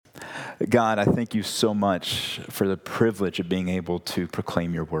God, I thank you so much for the privilege of being able to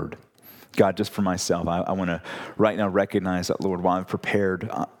proclaim your word. God, just for myself, I want to right now recognize that, Lord, while I've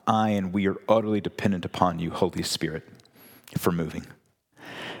prepared, I and we are utterly dependent upon you, Holy Spirit, for moving.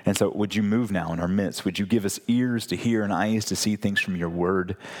 And so would you move now in our midst? Would you give us ears to hear and eyes to see things from your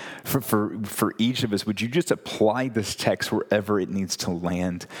word? For each of us, would you just apply this text wherever it needs to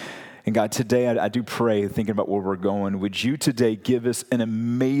land? And God, today I do pray, thinking about where we're going, would you today give us an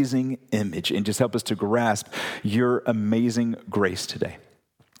amazing image and just help us to grasp your amazing grace today?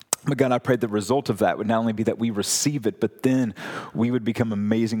 But God, I pray the result of that would not only be that we receive it, but then we would become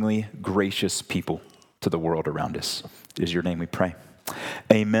amazingly gracious people to the world around us. In your name we pray.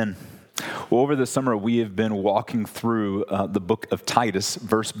 Amen. Well, over the summer, we have been walking through the book of Titus,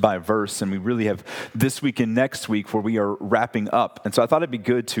 verse by verse, and we really have this week and next week where we are wrapping up. And so I thought it'd be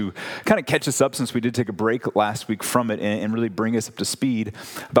good to kind of catch us up since we did take a break last week from it and really bring us up to speed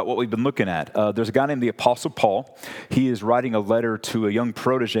about what we've been looking at. There's a guy named the Apostle Paul. He is writing a letter to a young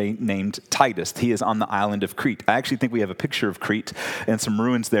protege named Titus. He is on the island of Crete. I actually think we have a picture of Crete and some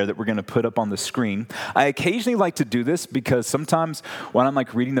ruins there that we're going to put up on the screen. I occasionally like to do this because sometimes when I'm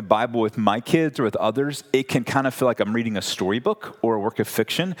like reading the Bible with my kids or with others, it can kind of feel like I'm reading a storybook or a work of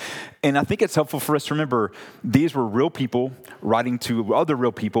fiction. And I think it's helpful for us to remember these were real people writing to other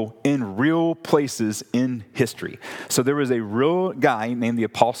real people in real places in history. So there was a real guy named the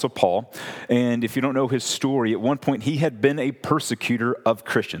Apostle Paul. And if you don't know his story, at one point he had been a persecutor of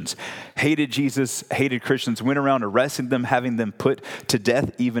Christians, hated Jesus, hated Christians, went around arresting them, having them put to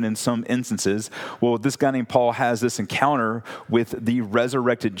death even in some instances. Well, this guy named Paul has this encounter with the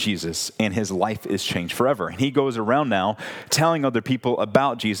resurrected Jesus, and his life is changed forever. And he goes around now telling other people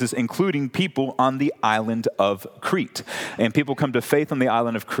about Jesus, including people on the island of Crete. And people come to faith on the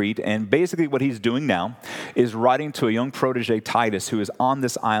island of Crete, and basically what he's doing now is writing to a young protege, Titus, who is on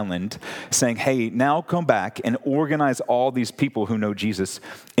this island, saying, hey, now come back and organize all these people who know Jesus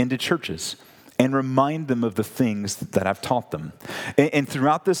into churches and remind them of the things that I've taught them. And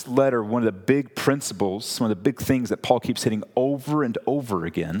throughout this letter, one of the big principles, one of the big things that Paul keeps hitting over and over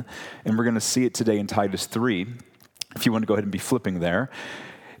again, and we're going to see it today in Titus 3, if you want to go ahead and be flipping there,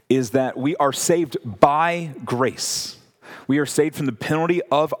 is that we are saved by grace. We are saved from the penalty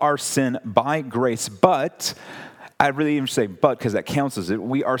of our sin by grace, but I really even say but because that counts as it.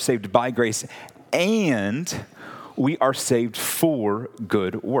 We are saved by grace and we are saved for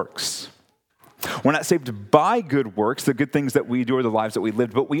good works. We're not saved by good works, the good things that we do or the lives that we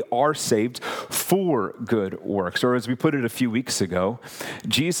lived, but we are saved for good works. Or as we put it a few weeks ago,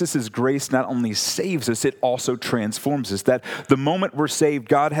 Jesus' grace not only saves us, it also transforms us. That the moment we're saved,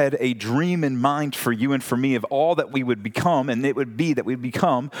 God had a dream in mind for you and for me of all that we would become, and it would be that we'd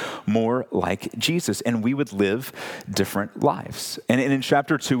become more like Jesus, and we would live different lives. And in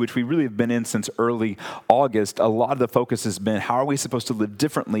chapter 2, which we really have been in since early August, a lot of the focus has been how are we supposed to live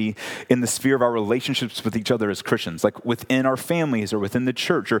differently in the sphere of our relationships with each other as Christians, like within our families or within the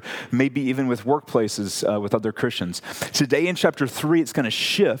church, or maybe even with workplaces with other Christians. Today in chapter 3, it's going to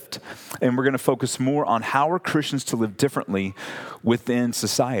shift, and we're going to focus more on how are Christians to live differently within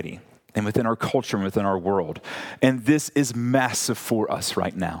society and within our culture and within our world. And this is massive for us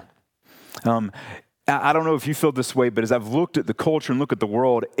right now. I don't know if you feel this way, but as I've looked at the culture and look at the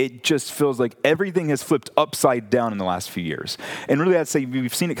world, it just feels like everything has flipped upside down in the last few years. And really, I'd say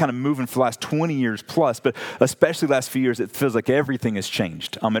we've seen it kind of moving for the last 20 years plus, but especially the last few years, it feels like everything has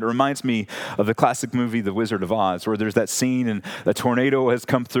changed. It reminds me of the classic movie, The Wizard of Oz, where there's that scene and a tornado has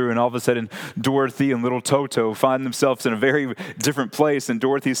come through, and all of a sudden, Dorothy and little Toto find themselves in a very different place, and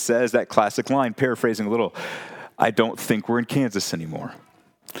Dorothy says that classic line, paraphrasing a little, I don't think we're in Kansas anymore.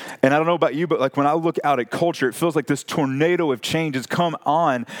 And I don't know about you, but like when I look out at culture, it feels like this tornado of change has come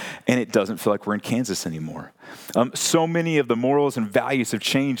on, and it doesn't feel like we're in Kansas anymore. So many of the morals and values have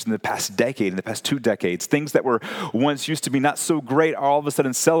changed in the past decade, in the past 2 decades. Things that were once used to be not so great are all of a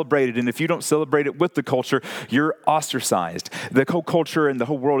sudden celebrated. And if you don't celebrate it with the culture, you're ostracized. The whole culture and the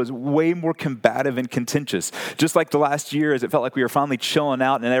whole world is way more combative and contentious. Just like the last year, as it felt like we were finally chilling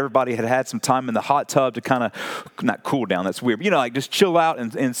out and everybody had had some time in the hot tub to kind of, not cool down, that's weird, but, like just chill out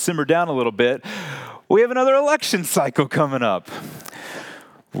and simmer down a little bit. We have another election cycle coming up.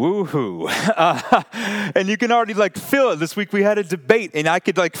 Woohoo. And you can already feel it. This week we had a debate and I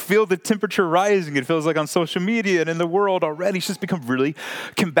could feel the temperature rising. It feels like on social media and in the world already. It's just become really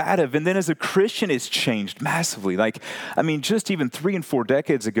combative. And then as a Christian, it's changed massively. Just even 3 and 4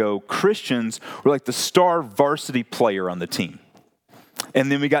 decades ago, Christians were like the star varsity player on the team. And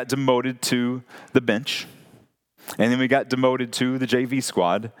then we got demoted to the bench. And then we got demoted to the JV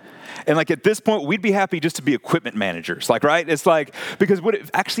squad. And like at this point, we'd be happy just to be equipment managers, like, right? It's like, because what it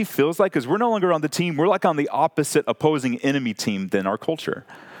actually feels like is we're no longer on the team. We're like on the opposite opposing enemy team than our culture.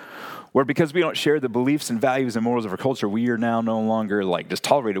 Where because we don't share the beliefs and values and morals of our culture, we are now no longer like just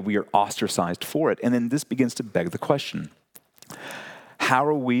tolerated. We are ostracized for it. And then this begins to beg the question, how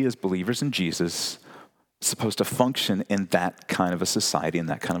are we as believers in Jesus supposed to function in that kind of a society, in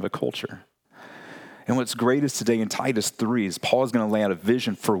that kind of a culture? And what's great is today in Titus 3 is Paul is going to lay out a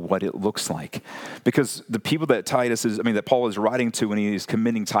vision for what it looks like. Because the people that that Paul is writing to when he is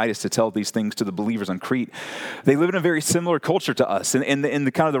commending Titus to tell these things to the believers on Crete, they live in a very similar culture to us. And in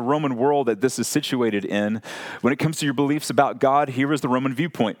the kind of the Roman world that this is situated in, when it comes to your beliefs about God, here is the Roman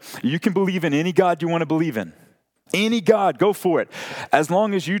viewpoint. You can believe in any God you want to believe in. Any God, go for it. As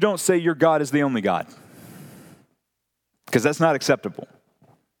long as you don't say your God is the only God. Because that's not acceptable.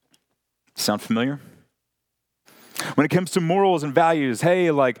 Sound familiar? When it comes to morals and values,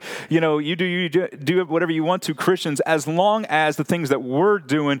 hey, like, you do whatever you want to, Christians, as long as the things that we're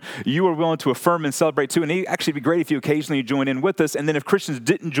doing, you are willing to affirm and celebrate too. And it'd actually be great if you occasionally join in with us. And then if Christians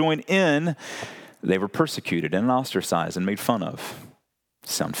didn't join in, they were persecuted and ostracized and made fun of.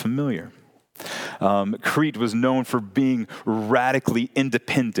 Sound familiar? Crete was known for being radically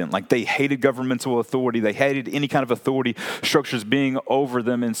independent. Like they hated governmental authority. They hated any kind of authority structures being over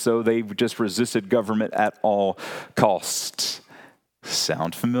them. And so they just resisted government at all costs.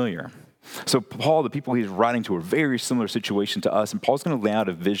 Sound familiar? So Paul, the people he's writing to, are very similar situation to us. And Paul's going to lay out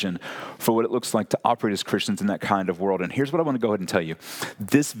a vision for what it looks like to operate as Christians in that kind of world. And here's what I want to go ahead and tell you.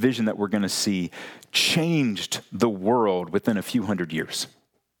 This vision that we're going to see changed the world within a few hundred years.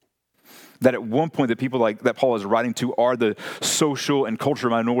 That at one point, the people that Paul is writing to are the social and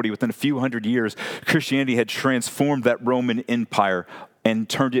cultural minority. Within a few hundred years, Christianity had transformed that Roman Empire and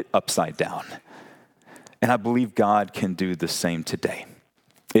turned it upside down. And I believe God can do the same today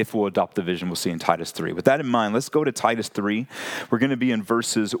if we'll adopt the vision we'll see in Titus 3. With that in mind, let's go to Titus 3. We're going to be in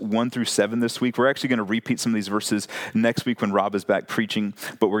verses 1 through 7 this week. We're actually going to repeat some of these verses next week when Rob is back preaching,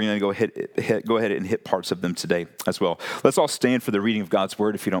 but we're going to go ahead and hit parts of them today as well. Let's all stand for the reading of God's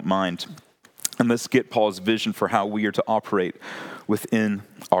word, if you don't mind. And let's get Paul's vision for how we are to operate within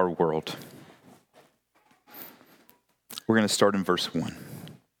our world. We're going to start in verse 1.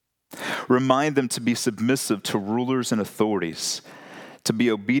 Remind them to be submissive to rulers and authorities, to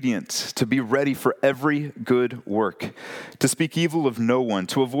be obedient, to be ready for every good work, to speak evil of no one,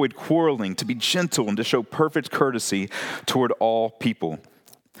 to avoid quarreling, to be gentle, and to show perfect courtesy toward all people.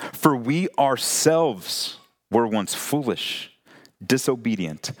 For we ourselves were once foolish,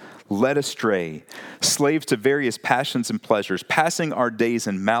 disobedient, led astray, slaves to various passions and pleasures, passing our days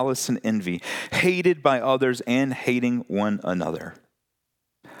in malice and envy, hated by others and hating one another.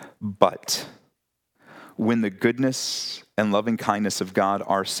 But when the goodness and loving kindness of God,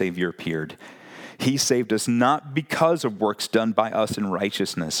 our Savior, appeared, he saved us not because of works done by us in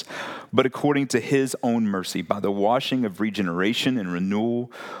righteousness, but according to his own mercy, by the washing of regeneration and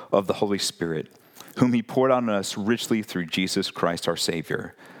renewal of the Holy Spirit, whom he poured out on us richly through Jesus Christ our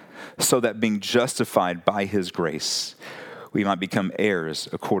Savior, so that being justified by his grace, we might become heirs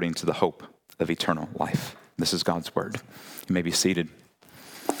according to the hope of eternal life. This is God's word. You may be seated.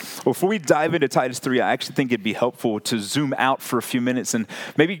 Before we dive into Titus 3, I actually think it'd be helpful to zoom out for a few minutes and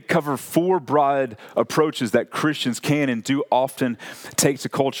maybe cover 4 broad approaches that Christians can and do often take to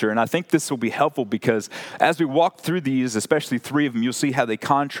culture. And I think this will be helpful because as we walk through these, especially 3 of them, you'll see how they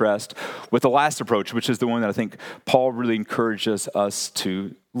contrast with the last approach, which is the one that I think Paul really encourages us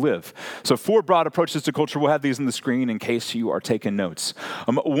to live. So 4 broad approaches to culture. We'll have these on the screen in case you are taking notes.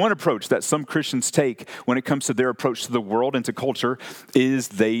 One approach that some Christians take when it comes to their approach to the world and to culture is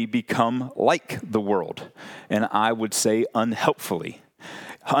they become like the world. And I would say unhelpfully.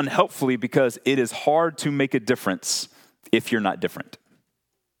 Unhelpfully because it is hard to make a difference if you're not different.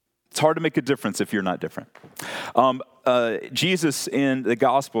 It's hard to make a difference if you're not different. Jesus in the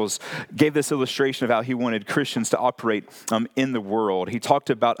Gospels gave this illustration of how he wanted Christians to operate in the world. He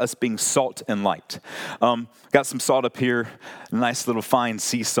talked about us being salt and light. Got some salt up here, nice little fine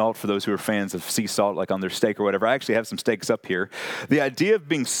sea salt for those who are fans of sea salt, like on their steak or whatever. I actually have some steaks up here. The idea of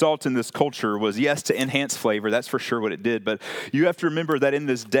being salt in this culture was, yes, to enhance flavor. That's for sure what it did. But you have to remember that in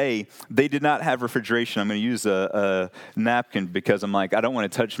this day, they did not have refrigeration. I'm going to use a napkin because I'm like, I don't want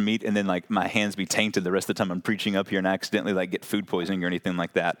to touch meat and then like my hands be tainted the rest of the time I'm preaching up here and accidentally like get food poisoning or anything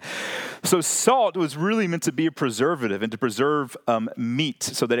like that. So salt was really meant to be a preservative and to preserve meat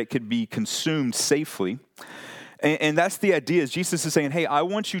so that it could be consumed safely. And that's the idea, is Jesus is saying, hey, I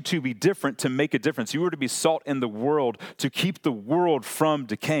want you to be different to make a difference. You are to be salt in the world to keep the world from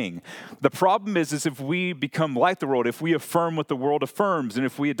decaying. The problem is if we become like the world, if we affirm what the world affirms, and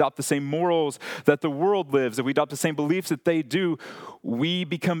if we adopt the same morals that the world lives, if we adopt the same beliefs that they do, we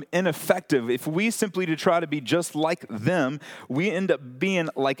become ineffective. If we simply to try to be just like them, we end up being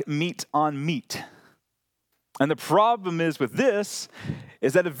like meat on meat. And the problem is with this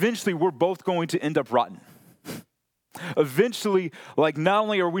is that eventually we're both going to end up rotten. Eventually, like, not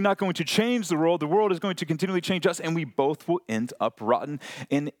only are we not going to change the world is going to continually change us, and we both will end up rotten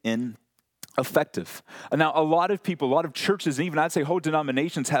and ineffective. Now, a lot of people, a lot of churches, and even I'd say whole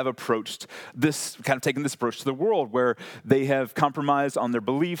denominations have approached this, kind of taken this approach to the world, where they have compromised on their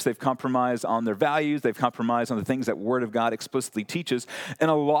beliefs, they've compromised on their values, they've compromised on the things that Word of God explicitly teaches. And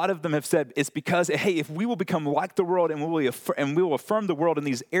a lot of them have said it's because, hey, if we will become like the world and we will affirm the world in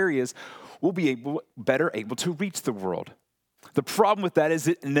these areas, we'll be better able to reach the world. The problem with that is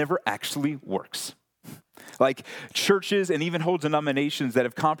it never actually works. Like, churches and even whole denominations that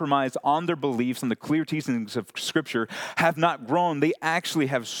have compromised on their beliefs and the clear teachings of Scripture have not grown. They actually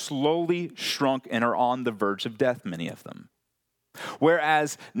have slowly shrunk and are on the verge of death, many of them.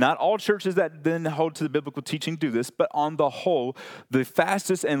 Whereas not all churches that then hold to the biblical teaching do this, but on the whole, the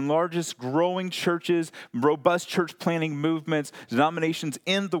fastest and largest growing churches, robust church planting movements, denominations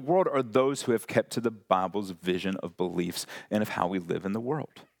in the world are those who have kept to the Bible's vision of beliefs and of how we live in the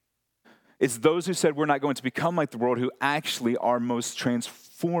world. It's those who said we're not going to become like the world who actually are most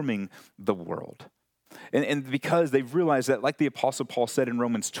transforming the world. And because they've realized that, like the Apostle Paul said in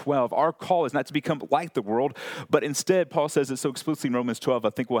Romans 12, our call is not to become like the world, but instead, Paul says it so explicitly in Romans 12, I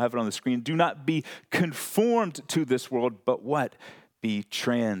think we'll have it on the screen, do not be conformed to this world, but what? Be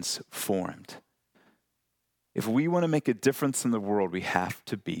transformed. If we want to make a difference in the world, we have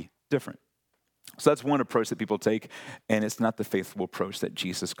to be different. So that's one approach that people take, and it's not the faithful approach that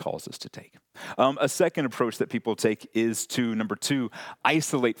Jesus calls us to take. A second approach that people take is to, number two,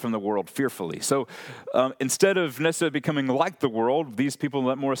 isolate from the world fearfully. So instead of necessarily becoming like the world, these people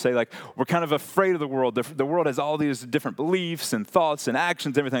let more say, like, we're kind of afraid of the world. The world has all these different beliefs and thoughts and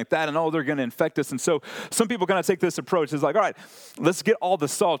actions, everything like that, and they're going to infect us. And so some people kind of take this approach. It's like, all right, let's get all the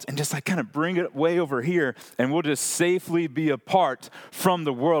salt and just like kind of bring it way over here, and we'll just safely be apart from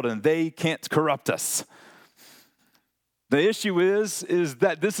the world, and they can't corrupt us. The issue is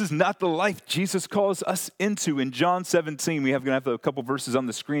that this is not the life Jesus calls us into. In John 17, we're going to have a couple verses on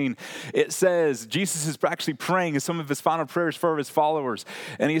the screen. It says, Jesus is actually praying in some of his final prayers for his followers.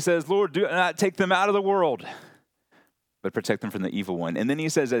 And he says, Lord, do not take them out of the world, but protect them from the evil one. And then he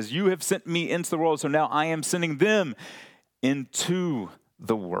says, as you have sent me into the world, so now I am sending them into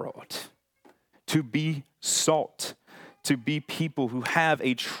the world to be salt, to be people who have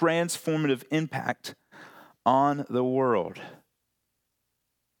a transformative impact on the world.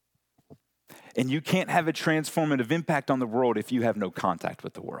 And you can't have a transformative impact on the world if you have no contact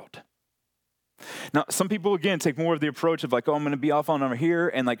with the world. Now, some people, again, take more of the approach of like, oh, I'm going to be off on over here,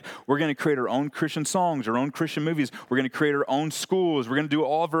 and like, we're going to create our own Christian songs, our own Christian movies. We're going to create our own schools. We're going to do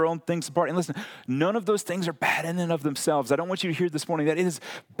all of our own things apart. And listen, none of those things are bad in and of themselves. I don't want you to hear this morning that it is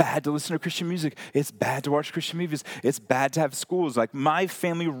bad to listen to Christian music. It's bad to watch Christian movies. It's bad to have schools. Like, my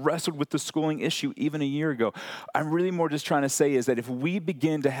family wrestled with the schooling issue even a year ago. I'm really more just trying to say is that if we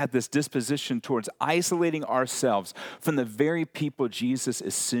begin to have this disposition towards isolating ourselves from the very people Jesus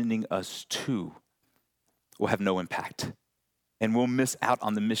is sending us to, will have no impact, and we'll miss out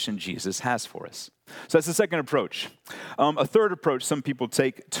on the mission Jesus has for us. So that's the second approach. A third approach some people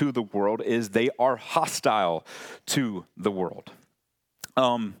take to the world is they are hostile to the world.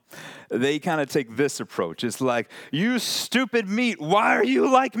 They kind of take this approach. It's like, you stupid meat, why are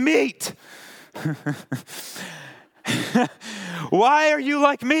you like meat? Why are you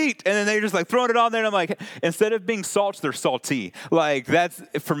like meat? And then they're just like throwing it on there. And I'm like, instead of being salt, they're salty. Like, that's,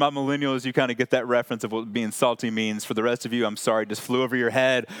 for my millennials, you kind of get that reference of what being salty means. For the rest of you, I'm sorry, just flew over your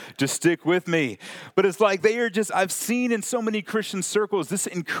head. Just stick with me. But it's like they are just, I've seen in so many Christian circles, this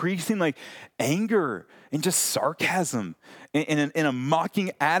increasing like anger and just sarcasm in a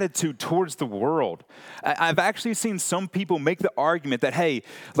mocking attitude towards the world. I've actually seen some people make the argument that, hey,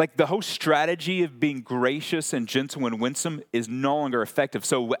 like the whole strategy of being gracious and gentle and winsome is no longer effective.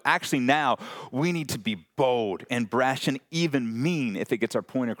 So actually now we need to be bold and brash and even mean if it gets our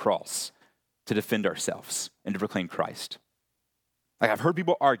point across to defend ourselves and to proclaim Christ. Like, I've heard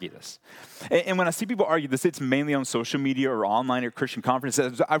people argue this. And when I see people argue this, it's mainly on social media or online at Christian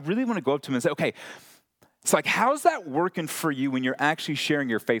conferences. I really want to go up to them and say, okay, it's like, how's that working for you when you're actually sharing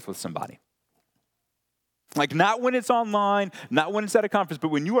your faith with somebody? Like not when it's online, not when it's at a conference, but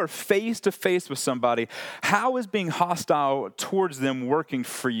when you are face to face with somebody, how is being hostile towards them working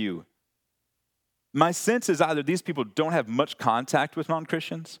for you? My sense is either these people don't have much contact with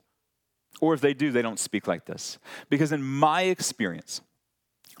non-Christians, or if they do, they don't speak like this. Because in my experience,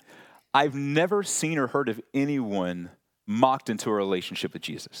 I've never seen or heard of anyone mocked into a relationship with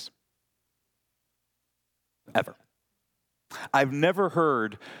Jesus. Ever. I've never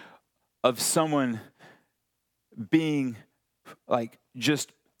heard of someone being like,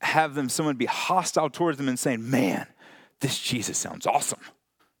 just have someone be hostile towards them and saying, man, this Jesus sounds awesome.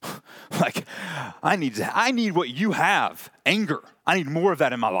 Like, I need what you have, anger. I need more of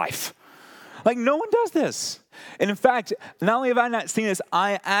that in my life. Like, no one does this. And in fact, not only have I not seen this,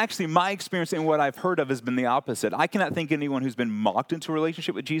 my experience and what I've heard of has been the opposite. I cannot think of anyone who's been mocked into a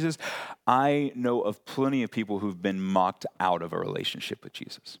relationship with Jesus. I know of plenty of people who've been mocked out of a relationship with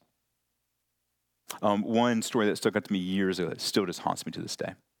Jesus. One story that stuck out to me years ago that still just haunts me to this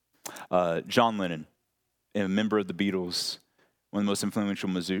day. John Lennon, a member of the Beatles, one of the most influential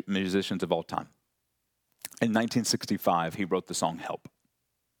musicians of all time. In 1965, he wrote the song Help.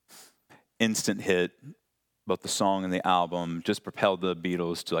 Instant hit, both the song and the album just propelled the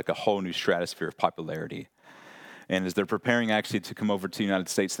Beatles to like a whole new stratosphere of popularity. And as they're preparing actually to come over to the United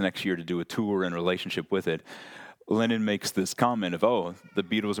States the next year to do a tour in relationship with it, Lennon makes this comment of, the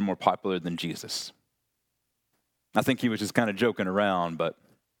Beatles are more popular than Jesus. I think he was just kind of joking around, but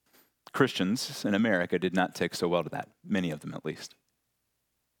Christians in America did not take so well to that, many of them at least.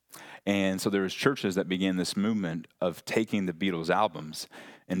 And so there was churches that began this movement of taking the Beatles albums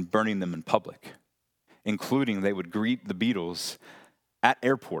and burning them in public, including they would greet the Beatles at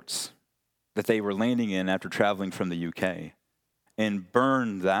airports that they were landing in after traveling from the UK and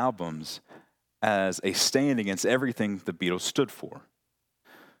burn the albums as a stand against everything the Beatles stood for.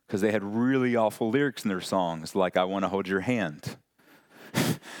 Because they had really awful lyrics in their songs, like I Want to Hold Your Hand.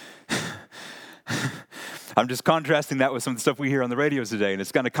 I'm just contrasting that with some of the stuff we hear on the radio today, and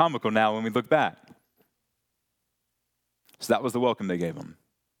it's kind of comical now when we look back. So that was the welcome they gave him.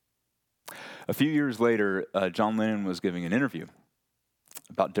 A few years later, John Lennon was giving an interview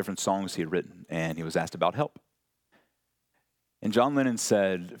about different songs he had written, and he was asked about Help. And John Lennon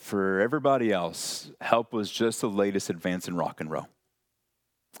said, for everybody else, Help was just the latest advance in rock and roll.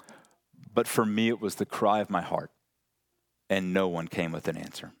 But for me, it was the cry of my heart, and no one came with an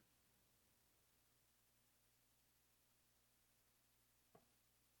answer.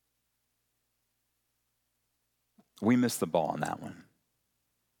 We missed the ball on that one.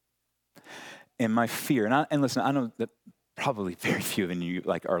 And my fear, and listen, I know that probably very few of you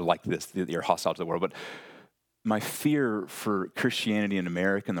are like this, that you're hostile to the world, but my fear for Christianity in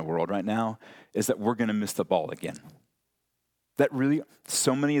America and the world right now is that we're going to miss the ball again. That really,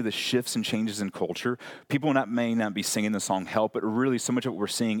 so many of the shifts and changes in culture, people may not be singing the song Help, but really so much of what we're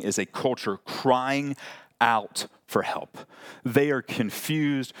seeing is a culture crying out for help. They are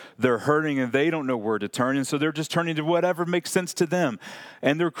confused, they're hurting, and they don't know where to turn, and so they're just turning to whatever makes sense to them.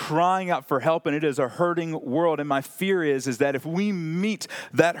 And they're crying out for help, and it is a hurting world. And my fear is that if we meet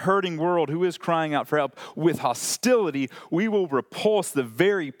that hurting world who is crying out for help with hostility, we will repulse the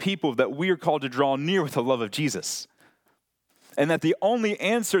very people that we are called to draw near with the love of Jesus. And that the only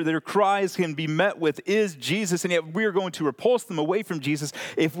answer their cries can be met with is Jesus, and yet we are going to repulse them away from Jesus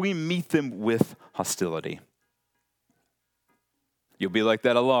if we meet them with hostility. You'll be like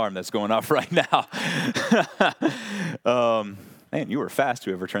that alarm that's going off right now. Man, you were fast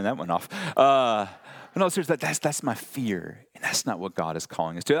to ever turn that one off. No, seriously, that's my fear, and that's not what God is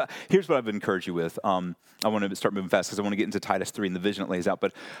calling us to. Here's what I would encourage you with. I want to start moving fast because I want to get into Titus 3 and the vision it lays out.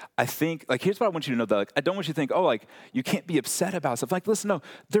 But I think, here's what I want you to know. That I don't want you to think, you can't be upset about stuff. Listen, no,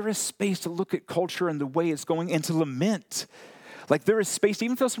 there is space to look at culture and the way it's going and to lament. There is space to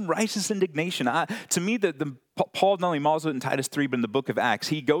even feel some righteous indignation. To me, Paul not only models it in Titus 3, but in the book of Acts,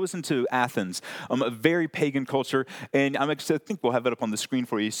 he goes into Athens, a very pagan culture, and I think we'll have it up on the screen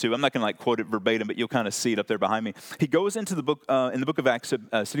for you, Sue. I'm not going to quote it verbatim, but you'll kind of see it up there behind me. He goes into the book, in the book of Acts,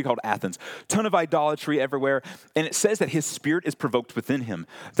 a city called Athens, ton of idolatry everywhere, and it says that his spirit is provoked within him.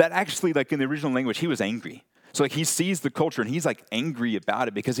 That actually, in the original language, he was angry. So he sees the culture and he's angry about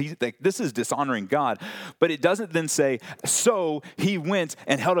it because he's this is dishonoring God. But it doesn't then say, so he went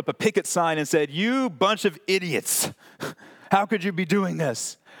and held up a picket sign and said, you bunch of idiots, how could you be doing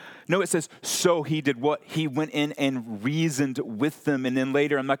this? No, it says, so he did what? He went in and reasoned with them. And then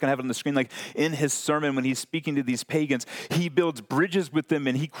later, I'm not going to have it on the screen, like in his sermon, when he's speaking to these pagans, he builds bridges with them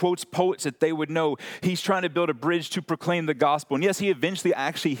and he quotes poets that they would know. He's trying to build a bridge to proclaim the gospel. And yes, he eventually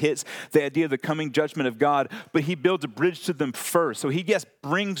actually hits the idea of the coming judgment of God, but he builds a bridge to them first. So he, yes,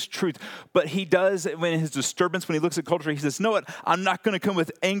 brings truth, but he does, when his disturbance, when he looks at culture, he says, no, what? I'm not going to come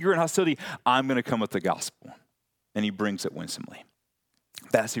with anger and hostility. I'm going to come with the gospel. And he brings it winsomely.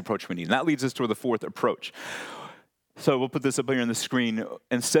 That's the approach we need. And that leads us to the fourth approach. So we'll put this up here on the screen.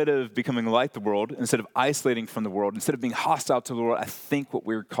 Instead of becoming like the world, instead of isolating from the world, instead of being hostile to the world, I think what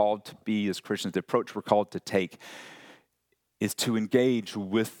we're called to be as Christians, the approach we're called to take is to engage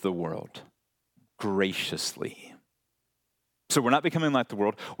with the world graciously. So we're not becoming like the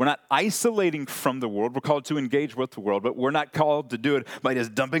world. We're not isolating from the world. We're called to engage with the world, but we're not called to do it by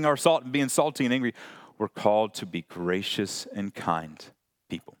just dumping our salt and being salty and angry. We're called to be gracious and kind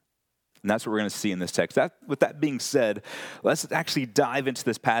people. And that's what we're going to see in this text. With that being said, let's actually dive into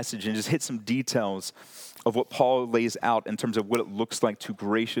this passage and just hit some details of what Paul lays out in terms of what it looks like to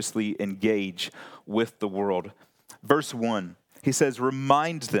graciously engage with the world. Verse 1, he says,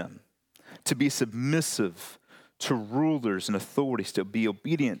 remind them to be submissive to rulers and authorities, to be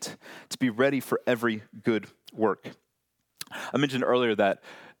obedient, to be ready for every good work. I mentioned earlier that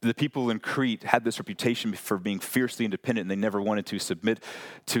the people in Crete had this reputation for being fiercely independent, and they never wanted to submit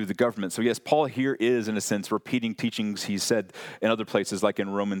to the government. So yes, Paul here is, in a sense, repeating teachings he said in other places, like in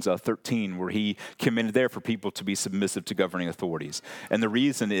Romans 13, where he commended there for people to be submissive to governing authorities. And the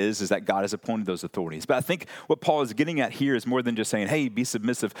reason is that God has appointed those authorities. But I think what Paul is getting at here is more than just saying, hey, be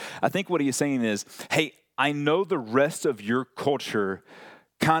submissive. I think what he's saying is, hey, I know the rest of your culture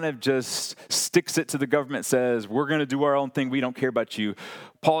kind of just sticks it to the government, says, we're going to do our own thing. We don't care about you.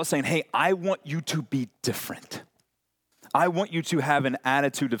 Paul is saying, hey, I want you to be different. I want you to have an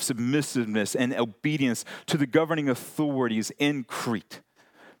attitude of submissiveness and obedience to the governing authorities in Crete.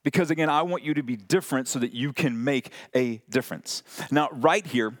 Because again, I want you to be different so that you can make a difference. Now, right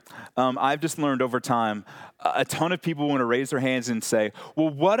here, I've just learned over time, a ton of people want to raise their hands and say, well,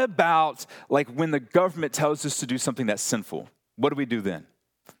 what about like when the government tells us to do something that's sinful? What do we do then?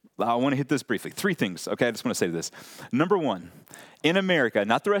 I want to hit this briefly. 3 things, okay? I just want to say this. Number 1, in America,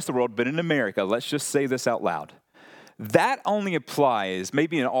 not the rest of the world, but in America, let's just say this out loud. That only applies,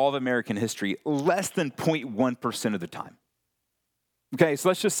 maybe in all of American history, less than 0.1% of the time. Okay, so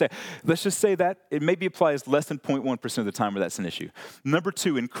let's just say that it maybe applies less than 0.1% of the time where that's an issue. Number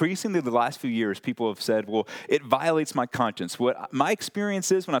 2, increasingly the last few years, people have said, well, it violates my conscience. What my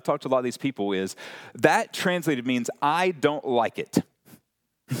experience is when I talk to a lot of these people is that translated means I don't like it.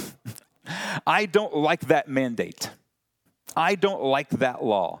 I don't like that mandate. I don't like that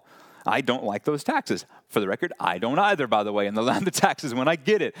law. I don't like those taxes. For the record, I don't either, by the way, and the taxes when I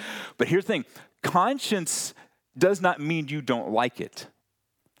get it. But here's the thing, conscience does not mean you don't like it.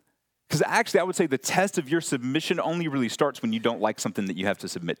 Because actually, I would say the test of your submission only really starts when you don't like something that you have to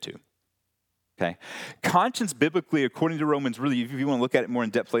submit to. Okay? Conscience biblically, according to Romans, really, if you want to look at it more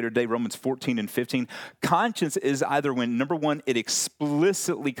in depth later today, Romans 14 and 15, conscience is either when, number 1, it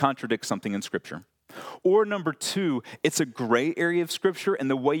explicitly contradicts something in Scripture, or number 2, it's a gray area of Scripture, and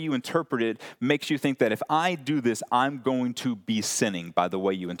the way you interpret it makes you think that if I do this, I'm going to be sinning by the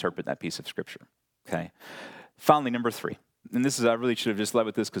way you interpret that piece of Scripture. Okay? Finally, number 3, and this is, I really should have just led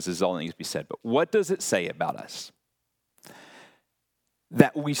with this because this is all that needs to be said, but what does it say about us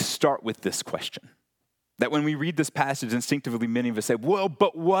that we start with this question? That when we read this passage, instinctively, many of us say, well,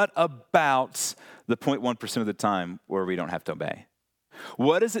 but what about the 0.1% of the time where we don't have to obey?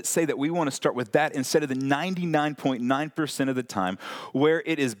 What does it say that we want to start with that instead of the 99.9% of the time where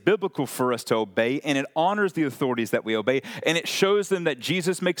it is biblical for us to obey and it honors the authorities that we obey and it shows them that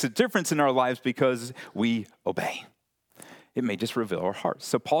Jesus makes a difference in our lives because we obey? It may just reveal our hearts.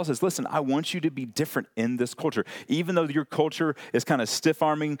 So Paul says, listen, I want you to be different in this culture. Even though your culture is kind of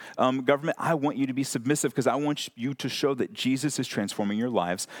stiff-arming government, I want you to be submissive because I want you to show that Jesus is transforming your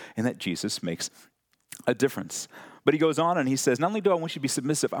lives and that Jesus makes a difference. But he goes on and he says, not only do I want you to be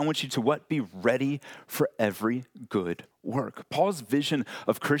submissive, I want you to what? Be ready for every good work. Paul's vision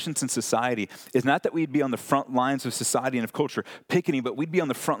of Christians in society is not that we'd be on the front lines of society and of culture picketing, but we'd be on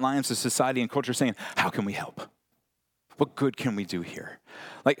the front lines of society and culture saying, how can we help? What good can we do here?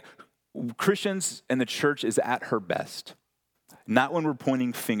 Like, Christians and the church is at her best, not when we're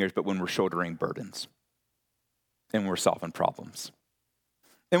pointing fingers, but when we're shouldering burdens and we're solving problems.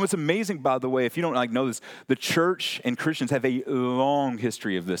 And what's amazing, by the way, if you don't know this, the church and Christians have a long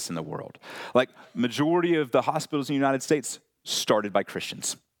history of this in the world. Like, majority of the hospitals in the United States started by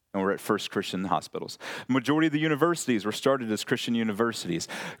Christians. and we're at First Christian Hospitals. The majority of the universities were started as Christian universities.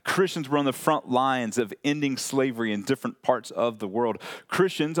 Christians were on the front lines of ending slavery in different parts of the world.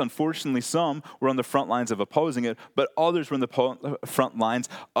 Christians, unfortunately, some were on the front lines of opposing it, but others were on the front lines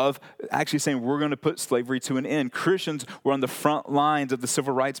of actually saying we're going to put slavery to an end. Christians were on the front lines of the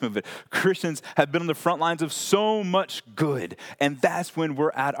civil rights movement. Christians have been on the front lines of so much good, and that's when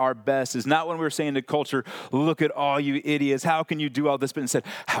we're at our best. It's not when we're saying to culture, look at all you idiots, how can you do all this? But instead,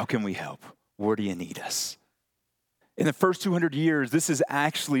 how can we help? Where do you need us? In the first 200 years, this is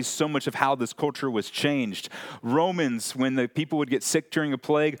actually so much of how this culture was changed. Romans, when the people would get sick during a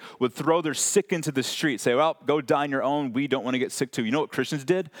plague, would throw their sick into the street, say, well, go die on your own. We don't want to get sick too. You know what Christians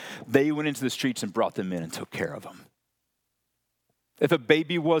did? They went into the streets and brought them in and took care of them. If a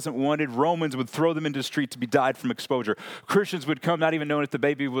baby wasn't wanted, Romans would throw them into the street to be died from exposure. Christians would come, not even knowing if the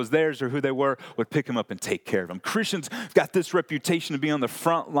baby was theirs or who they were, would pick them up and take care of them. Christians got this reputation of being on the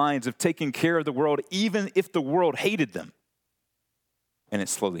front lines of taking care of the world, even if the world hated them. And it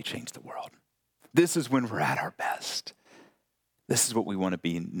slowly changed the world. This is when we're at our best. This is what we want to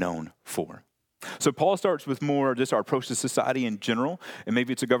be known for. So Paul starts with more just our approach to society in general, and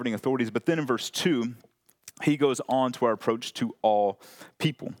maybe it's the governing authorities, but then in verse 2, he goes on to our approach to all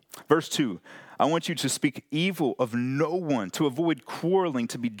people. Verse 2, I want you to speak evil of no one, to avoid quarreling,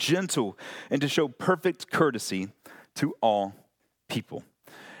 to be gentle, and to show perfect courtesy to all people.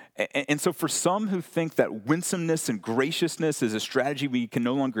 And so for some who think that winsomeness and graciousness is a strategy we can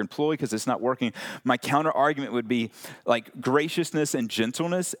no longer employ because it's not working, my counter argument would be like graciousness and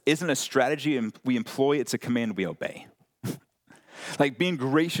gentleness isn't a strategy we employ, it's a command we obey. Like being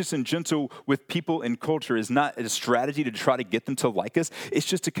gracious and gentle with people and culture is not a strategy to try to get them to like us. It's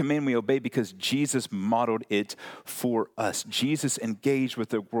just a command we obey because Jesus modeled it for us. Jesus engaged with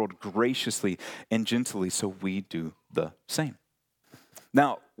the world graciously and gently, so we do the same.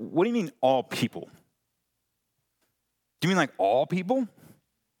 Now, what do you mean all people? Do you mean like all people?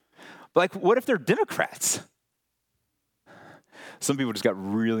 Like what if they're Democrats? Some people just got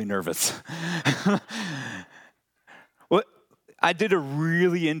really nervous. Well, I did a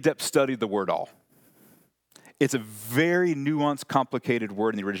really in-depth study of the word all. It's a very nuanced, complicated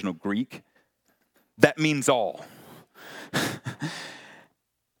word in the original Greek. That means all.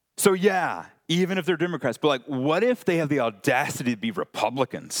 So yeah, even if they're Democrats, but like what if they have the audacity to be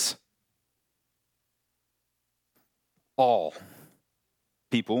Republicans? All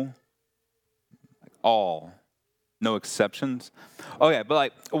people, all, no exceptions. Okay, but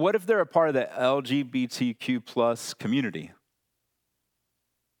like what if they're a part of the LGBTQ plus community?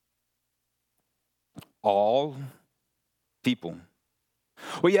 All people.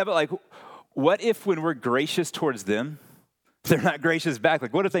 Well, yeah, but like, what if when we're gracious towards them, they're not gracious back?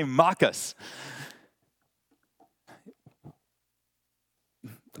 Like, what if they mock us?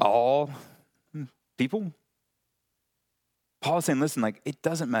 All people? Paul's saying, listen, like, it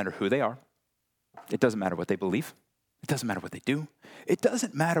doesn't matter who they are. It doesn't matter what they believe. It doesn't matter what they do. It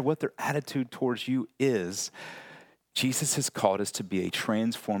doesn't matter what their attitude towards you is. Jesus has called us to be a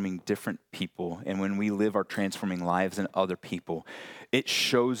transforming different people. And when we live our transforming lives in other people, it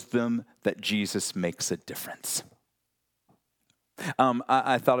shows them that Jesus makes a difference.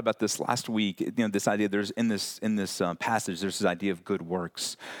 I thought about this last week. You know, this idea. There's in this passage. There's this idea of good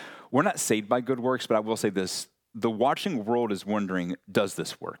works. We're not saved by good works, but I will say this: the watching world is wondering, does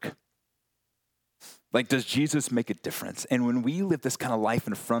this work? Like, does Jesus make a difference? And when we live this kind of life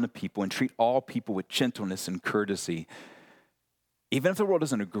in front of people and treat all people with gentleness and courtesy, even if the world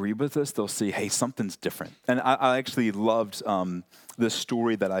doesn't agree with us, they'll see, hey, something's different. And I actually loved this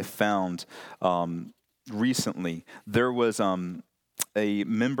story that I found recently. There was a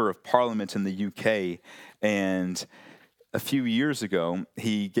member of parliament in the UK, and a few years ago,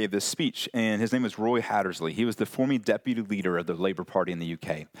 he gave this speech, and his name was Roy Hattersley. He was the former deputy leader of the Labour Party in the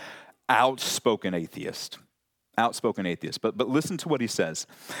UK. Outspoken atheist. But listen to what he says.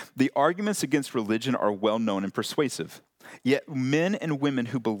 The arguments against religion are well known and persuasive. Yet men and women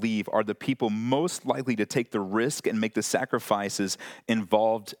who believe are the people most likely to take the risk and make the sacrifices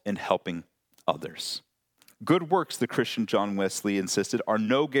involved in helping others. Good works, the Christian John Wesley insisted, are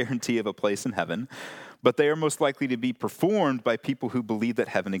no guarantee of a place in heaven, but they are most likely to be performed by people who believe that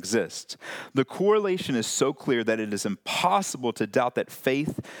heaven exists. The correlation is so clear that it is impossible to doubt that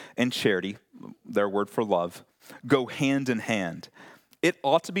faith and charity, their word for love, go hand in hand. It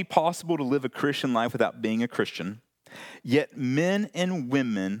ought to be possible to live a Christian life without being a Christian, yet men and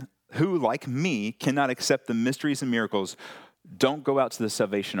women who, like me, cannot accept the mysteries and miracles don't go out to the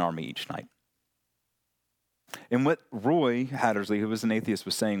Salvation Army each night. And what Roy Hattersley, who was an atheist,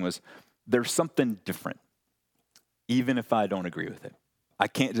 was saying was, there's something different, even if I don't agree with it. I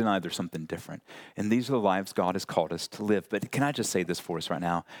can't deny there's something different. And these are the lives God has called us to live. But can I just say this for us right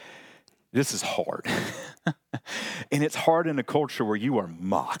now? This is hard. And it's hard in a culture where you are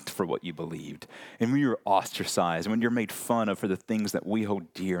mocked for what you believed, and when you're ostracized, and when you're made fun of for the things that we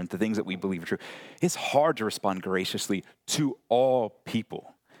hold dear and the things that we believe are true. It's hard to respond graciously to all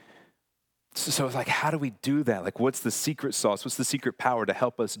people. So it's like, how do we do that? Like, what's the secret sauce? What's the secret power to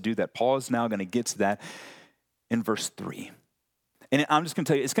help us do that? Paul is now going to get to that in verse 3. And I'm just going to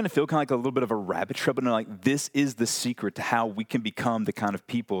tell you, it's going to feel kind of like a little bit of a rabbit trail, but like this is the secret to how we can become the kind of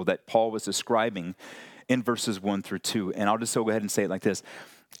people that Paul was describing in verses 1 through 2. And I'll just go ahead and say it like this.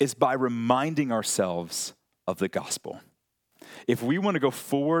 It's by reminding ourselves of the gospel. If we want to go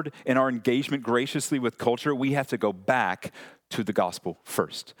forward in our engagement graciously with culture, we have to go back to the gospel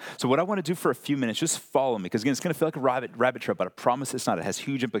first. So what I want to do for a few minutes, just follow me, because again, it's going to feel like a rabbit trail, but I promise it's not. It has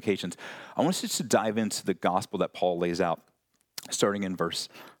huge implications. I want us just to dive into the gospel that Paul lays out, starting in verse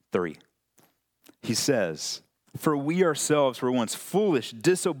 3. He says, "For we ourselves were once foolish,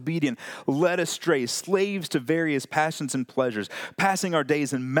 disobedient, led astray, slaves to various passions and pleasures, passing our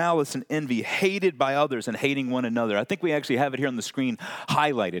days in malice and envy, hated by others and hating one another." I think we actually have it here on the screen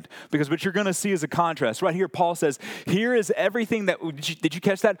highlighted, because what you're going to see is a contrast. Right here, Paul says, here is everything that, did you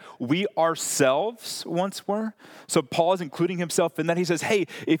catch that? We ourselves once were. So Paul is including himself in that. He says, hey,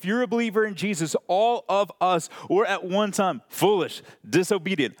 if you're a believer in Jesus, all of us were at one time foolish,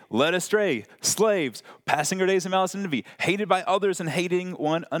 disobedient, led astray, slaves, passing our days in malice and envy, hated by others and hating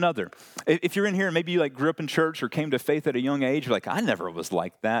one another. If you're in here and maybe you like grew up in church or came to faith at a young age, you're like, I never was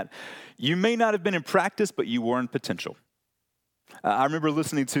like that. You may not have been in practice, but you were in potential. I remember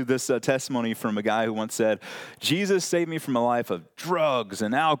listening to this testimony from a guy who once said, Jesus saved me from a life of drugs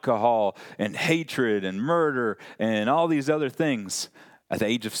and alcohol and hatred and murder and all these other things at the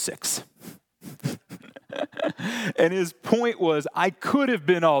age of 6. And his point was, I could have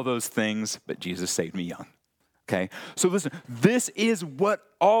been all those things, but Jesus saved me young. Okay, so listen, this is what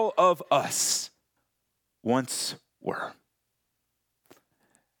all of us once were.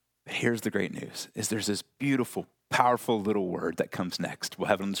 But here's the great news, is there's this beautiful, powerful little word that comes next. We'll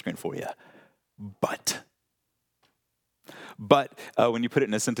have it on the screen for you. But when you put it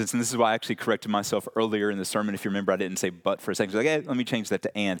in a sentence, and this is why I actually corrected myself earlier in the sermon. If you remember, I didn't say but for a second. Like, hey, let me change that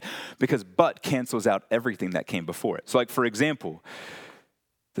to and, because but cancels out everything that came before it. So like, for example,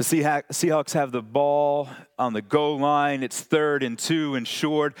 the Seahawks have the ball on the goal line. It's 3rd and 2 and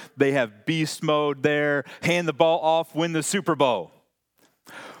short. They have beast mode there. Hand the ball off, win the Super Bowl.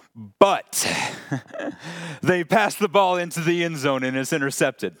 But they pass the ball into the end zone and it's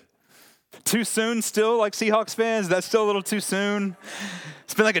intercepted. Too soon still, like Seahawks fans? That's still a little too soon?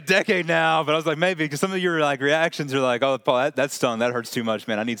 It's been like a decade now, but I was like, maybe, because some of your like reactions are like, oh, Paul, that's stung. That hurts too much,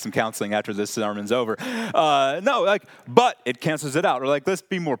 man. I need some counseling after this sermon's over. No, like, but it cancels it out. Or like, let's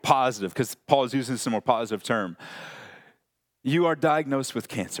be more positive, because Paul is using some more positive term. You are diagnosed with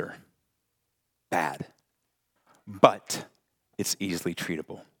cancer. Bad. But it's easily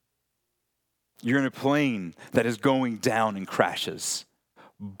treatable. You're in a plane that is going down and crashes.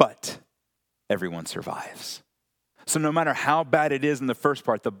 But everyone survives. So no matter how bad it is in the first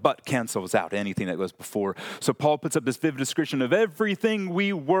part, the but cancels out anything that goes before. So Paul puts up this vivid description of everything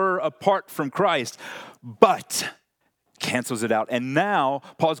we were apart from Christ, but cancels it out. And now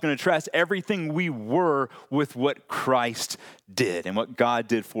Paul's going to contrast everything we were with what Christ did and what God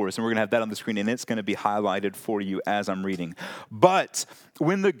did for us. And we're going to have that on the screen, and it's going to be highlighted for you as I'm reading. But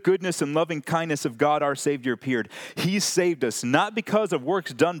when the goodness and loving kindness of God our Savior appeared, he saved us, not because of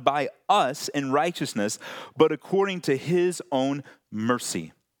works done by us in righteousness, but according to his own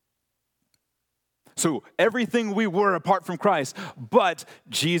mercy. So everything we were apart from Christ, but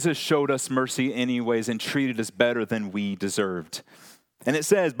Jesus showed us mercy anyways and treated us better than we deserved. And it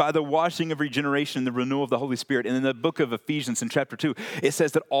says, by the washing of regeneration and the renewal of the Holy Spirit. And in the book of Ephesians in chapter 2, it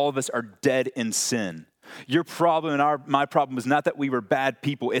says that all of us are dead in sin. Your problem and my problem is not that we were bad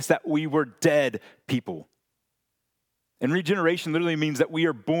people. It's that we were dead people. And regeneration literally means that we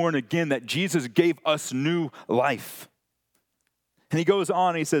are born again, that Jesus gave us new life. And he goes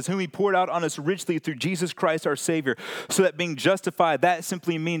on and he says, whom he poured out on us richly through Jesus Christ our Savior, so that being justified, that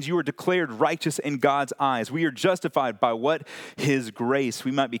simply means you are declared righteous in God's eyes. We are justified by what? His grace.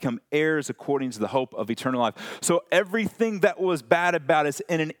 We might become heirs according to the hope of eternal life. So everything that was bad about us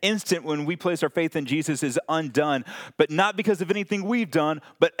in an instant when we place our faith in Jesus is undone, but not because of anything we've done,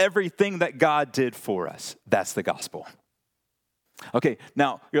 but everything that God did for us. That's the gospel. Okay,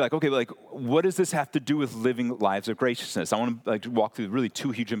 now you're like, okay, but like, what does this have to do with living lives of graciousness? I want to walk through really 2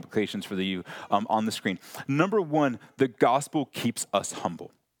 huge implications for you on the screen. Number 1, the gospel keeps us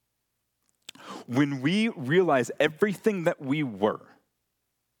humble. When we realize everything that we were,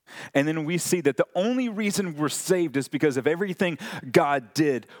 And then we see that the only reason we're saved is because of everything God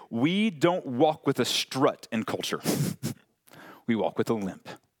did. We don't walk with a strut in culture. We walk with a limp.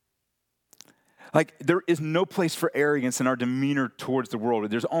 Like, there is no place for arrogance in our demeanor towards the world.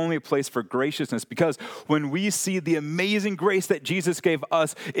 There's only a place for graciousness, because when we see the amazing grace that Jesus gave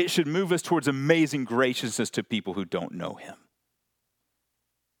us, it should move us towards amazing graciousness to people who don't know him.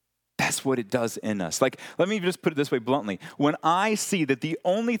 That's what it does in us. Like, let me just put it this way bluntly. When I see that the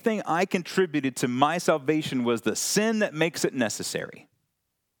only thing I contributed to my salvation was the sin that makes it necessary,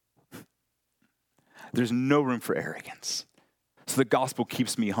 there's no room for arrogance. So the gospel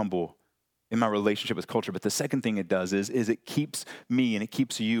keeps me humble in my relationship with culture. But the second thing it does is it keeps me and it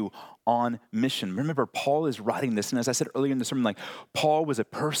keeps you on mission. Remember, Paul is writing this, and as I said earlier in the sermon, like, Paul was a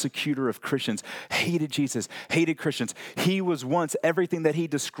persecutor of Christians, hated Jesus, hated Christians. He was once everything that he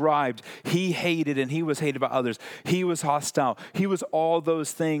described. He hated, and he was hated by others. He was hostile. He was all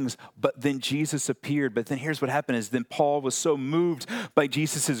those things, but then Jesus appeared. But then here's what happened is then Paul was so moved by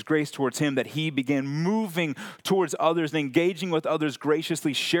Jesus' grace towards him that he began moving towards others and engaging with others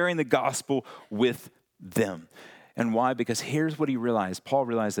graciously, sharing the gospel with them. And why? Because here's what he realized. Paul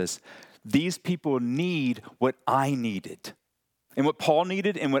realized this. These people need what I needed. And what Paul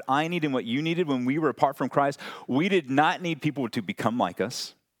needed and what I needed and what you needed when we were apart from Christ, we did not need people to become like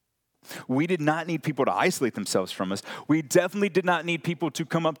us. We did not need people to isolate themselves from us. We definitely did not need people to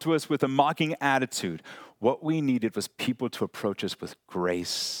come up to us with a mocking attitude. What we needed was people to approach us with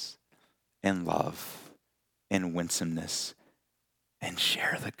grace and love and winsomeness and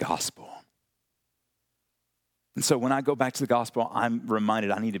share the gospel. And so when I go back to the gospel, I'm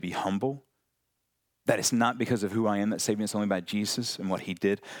reminded I need to be humble, that it's not because of who I am that saved me, it's only by Jesus and what he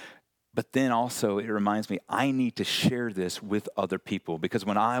did. But then also it reminds me I need to share this with other people, because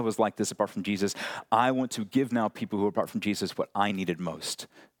when I was like this apart from Jesus, I want to give now people who are apart from Jesus what I needed most,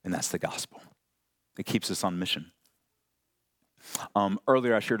 and that's the gospel. It keeps us on mission.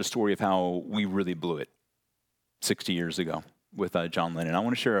 Earlier I shared a story of how we really blew it 60 years ago with John Lennon. I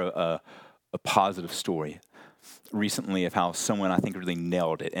want to share a positive story recently of how someone I think really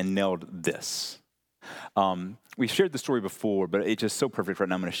nailed it and nailed this. We shared the story before, but it's just so perfect right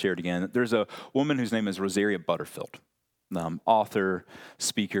now. I'm going to share it again. There's a woman whose name is Rosaria Butterfield, author,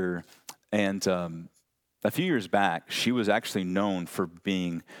 speaker, and a few years back, she was actually known for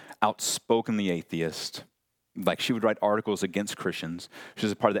being outspokenly atheist. Like, she would write articles against Christians. She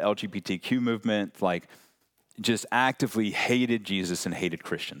was a part of the LGBTQ movement, like, just actively hated Jesus and hated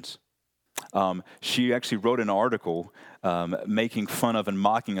Christians. She actually wrote an article making fun of and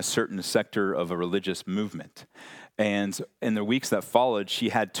mocking a certain sector of a religious movement. And in the weeks that followed, she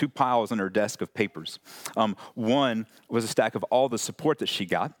had two piles on her desk of papers. One was a stack of all the support that she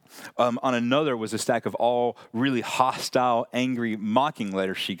got. On another was a stack of all really hostile, angry, mocking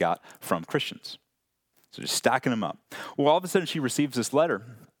letters she got from Christians. So just stacking them up. Well, all of a sudden she receives this letter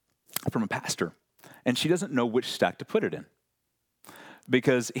from a pastor, and she doesn't know which stack to put it in,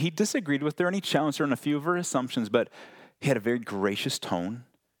 because he disagreed with her and he challenged her on a few of her assumptions, but he had a very gracious tone,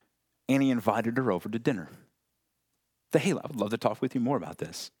 and he invited her over to dinner. Said, hey, I would love to talk with you more about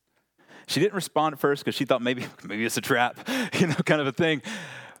this. She didn't respond at first because she thought maybe it's a trap, kind of a thing.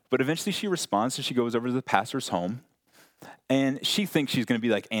 But eventually she responds, and she goes over to the pastor's home, and she thinks she's going to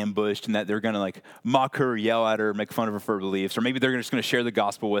be like ambushed and that they're going to like mock her, yell at her, make fun of her for her beliefs, or maybe they're just going to share the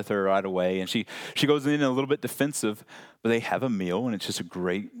gospel with her right away. And she goes in a little bit defensive, but they have a meal, and it's just a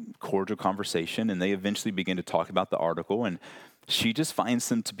great, cordial conversation. And they eventually begin to talk about the article, and she just finds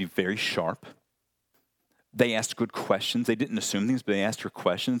them to be very sharp. They asked good questions. They didn't assume things, but they asked her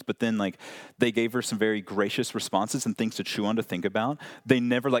questions. But then, they gave her some very gracious responses and things to chew on, to think about. They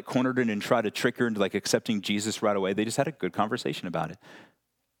never, cornered her and tried to trick her into, accepting Jesus right away. They just had a good conversation about it.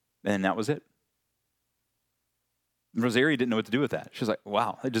 And that was it. Rosaria didn't know what to do with that. She was like,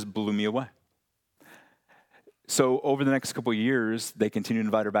 wow, that just blew me away. So over the next couple of years, they continue to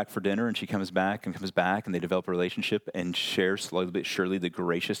invite her back for dinner, and she comes back, and they develop a relationship and share slowly but surely the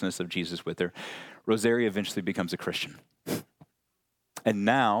graciousness of Jesus with her. Rosaria eventually becomes a Christian. And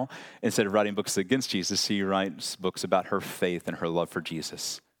now, instead of writing books against Jesus, she writes books about her faith and her love for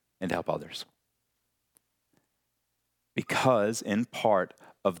Jesus and to help others. Because, in part,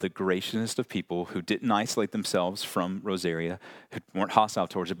 of the graciousness of people who didn't isolate themselves from Rosaria, who weren't hostile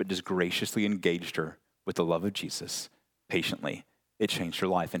towards her, but just graciously engaged her with the love of Jesus, patiently, it changed her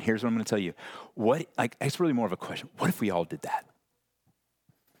life. And here's what I'm going to tell you. It's really more of a question. What if we all did that?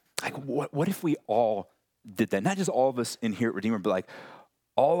 What if we all did that? Not just all of us in here at Redeemer, but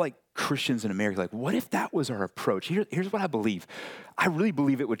all like Christians in America, like, what if that was our approach? Here's what I believe. I really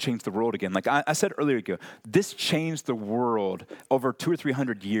believe it would change the world again. Like I said earlier ago, this changed the world over 200 or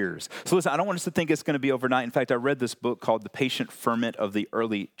 300 years. So listen, I don't want us to think it's going to be overnight. In fact, I read this book called The Patient Ferment of the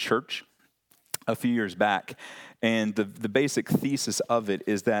Early Church a few years back. And the basic thesis of it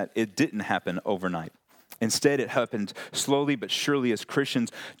is that it didn't happen overnight. Instead, it happened slowly but surely as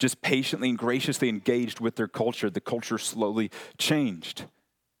Christians just patiently and graciously engaged with their culture. The culture slowly changed.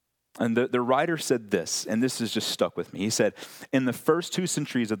 And the writer said this, and this has just stuck with me. He said, in the first 2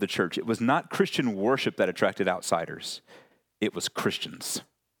 centuries of the church, it was not Christian worship that attracted outsiders. It was Christians.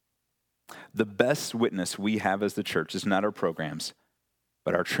 The best witness we have as the church is not our programs,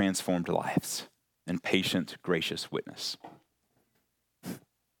 but our transformed lives and patient, gracious witness.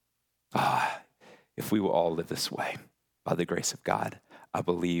 If we will all live this way, by the grace of God, I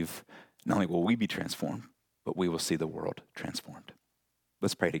believe not only will we be transformed, but we will see the world transformed.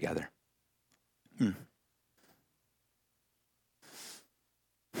 Let's pray together.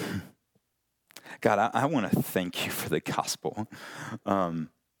 God, I want to thank you for the gospel. I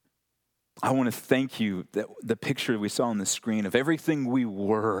want to thank you that the picture we saw on the screen of everything we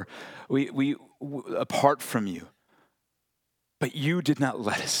were, we apart from you. But you did not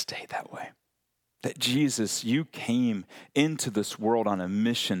let us stay that way. That Jesus, you came into this world on a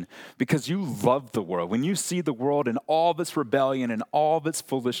mission because you love the world. When you see the world in all of its rebellion and all of its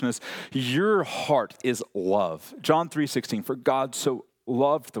foolishness, your heart is love. John 3:16, for God so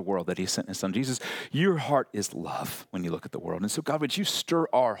loved the world that he sent his son. Jesus, your heart is love when you look at the world. And so God, would you stir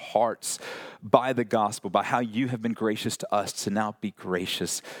our hearts by the gospel, by how you have been gracious to us to now be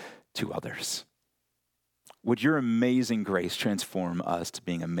gracious to others. Would your amazing grace transform us to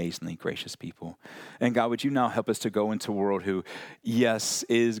being amazingly gracious people? And God, would you now help us to go into a world who, yes,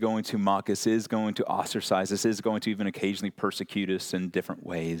 is going to mock us, is going to ostracize us, is going to even occasionally persecute us in different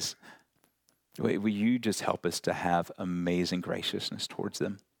ways. Will you just help us to have amazing graciousness towards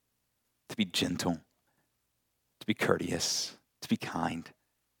them, to be gentle, to be courteous, to be kind,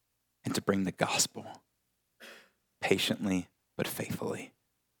 and to bring the gospel patiently but faithfully,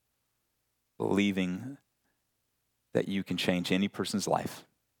 believing that you can change any person's life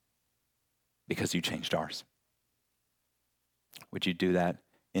because you changed ours. Would you do that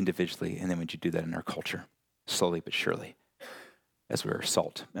individually, and then would you do that in our culture, slowly but surely, as we are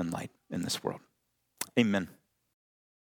salt and light in this world? Amen.